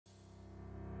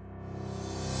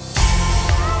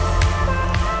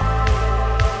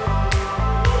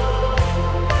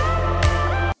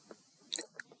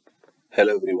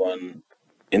Hello everyone.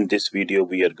 In this video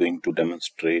we are going to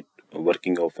demonstrate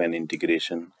working of an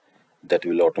integration that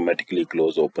will automatically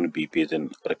close open BPAs in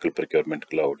Oracle Procurement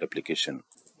Cloud application.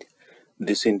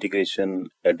 This integration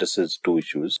addresses two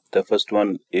issues. The first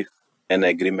one, if an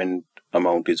agreement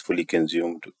amount is fully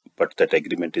consumed but that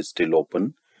agreement is still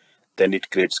open, then it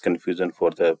creates confusion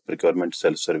for the procurement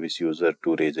self-service user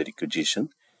to raise a requisition.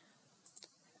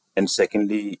 And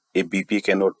secondly, a BPA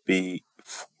cannot be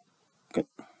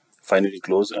finally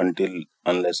closed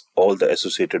unless all the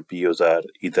associated POs are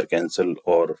either cancelled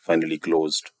or finally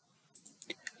closed.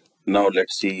 Now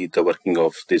let's see the working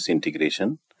of this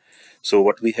integration. So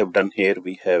what we have done here,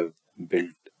 we have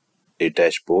built a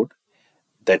dashboard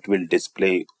that will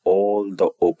display all the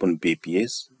open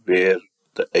BPAs where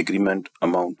the agreement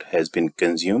amount has been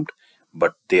consumed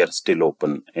but they are still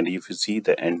open, and if you see,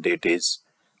 the end date is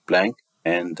blank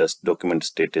and the document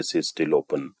status is still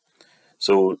open.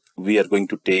 So we are going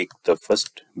to take the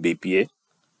first BPA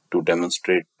to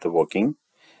demonstrate the working.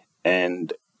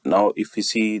 And now if we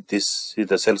see, this is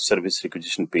the self-service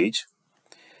requisition page,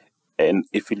 and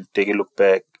if we take a look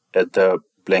back at the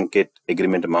blanket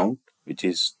agreement amount, which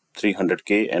is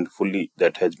 300K and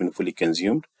that has been fully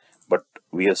consumed, but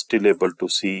we are still able to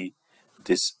see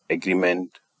this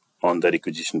agreement on the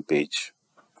requisition page.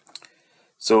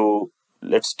 So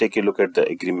let's take a look at the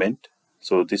agreement.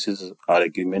 So this is our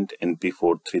agreement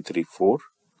NP4334.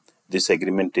 This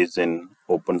agreement is in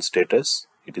open status.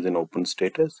 It is in open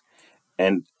status.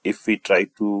 And if we try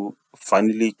to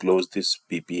finally close this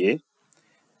BPA,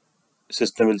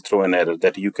 system will throw an error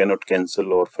that you cannot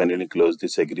cancel or finally close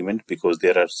this agreement because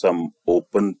there are some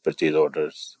open purchase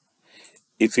orders.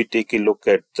 If we take a look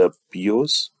at the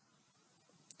POs,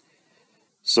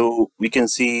 so we can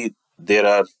see there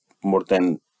are more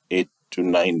than 8 to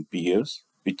 9 POs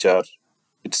which are,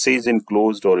 it says, in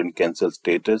closed or in cancelled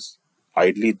status.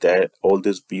 Ideally, that all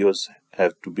these POs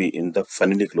have to be in the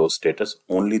finally closed status.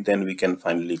 Only then we can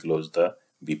finally close the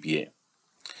BPA.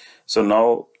 So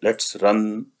now let's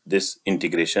run this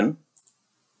integration.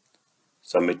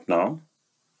 Submit now.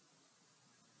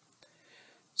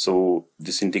 So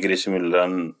this integration will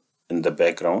run in the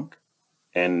background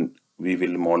and we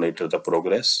will monitor the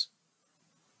progress.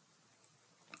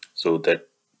 So that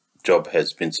job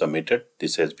has been submitted.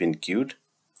 This has been queued.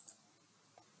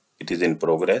 It is in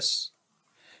progress.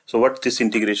 So what this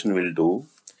integration will do,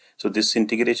 so this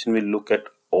integration will look at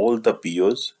all the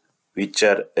POs which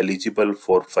are eligible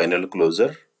for final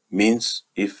closure. Means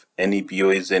if any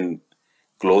PO is in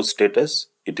closed status,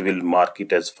 it will mark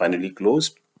it as finally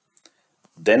closed.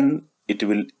 Then it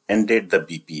will end date the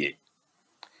BPA.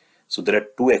 So there are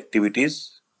two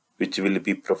activities which will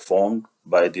be performed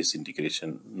by this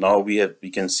integration. Now we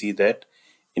can see that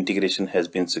integration has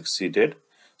been succeeded.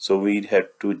 So we have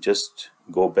to just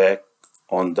go back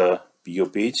on the PO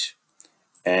page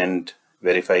and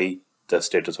verify the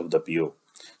status of the PO.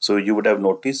 So you would have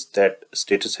noticed that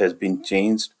status has been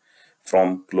changed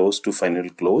from closed to final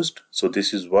closed. So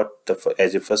this is what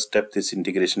as a first step this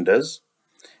integration does.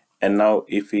 And now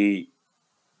if we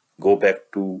go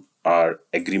back to our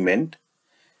agreement,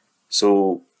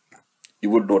 so you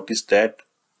would notice that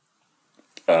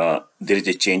there is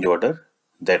a change order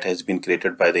that has been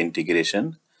created by the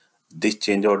integration. This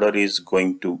change order is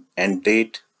going to end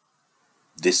date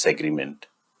this agreement.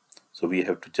 So we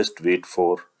have to just wait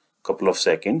for a couple of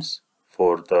seconds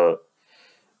for the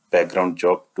background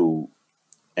job to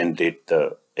end date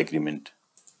the agreement.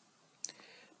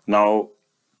 Now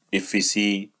if we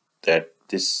see that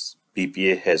this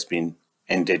BPA has been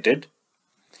end dated,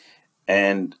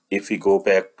 and if we go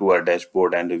back to our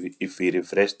dashboard and if we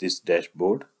refresh this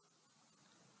dashboard,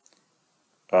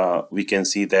 we can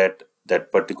see that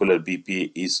that particular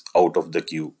BPA is out of the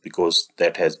queue because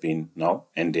that has been now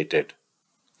end dated.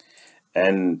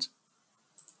 And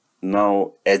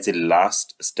now as a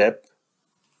last step,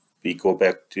 we go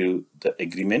back to the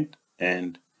agreement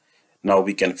and now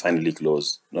we can finally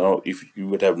close. Now if you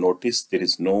would have noticed, there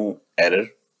is no error.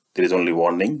 There is only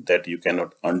warning that you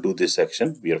cannot undo this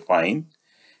action. We are fine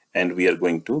and we are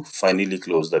going to finally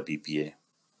close the BPA.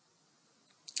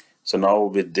 So now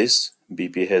with this,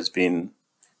 BPA has been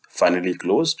finally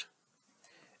closed.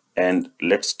 And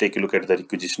let's take a look at the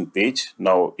requisition page.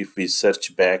 Now if we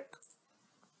search back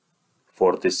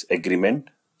for this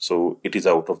agreement, so it is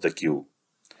out of the queue.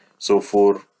 So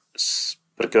for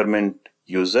procurement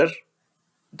user,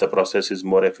 the process is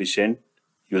more efficient.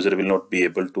 User will not be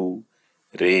able to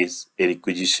raise a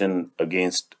requisition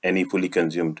against any fully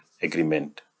consumed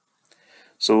agreement.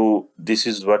 So this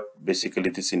is what basically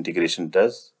this integration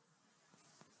does,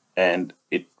 and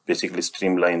it basically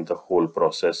streamlines the whole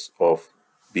process of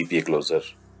BPA closure.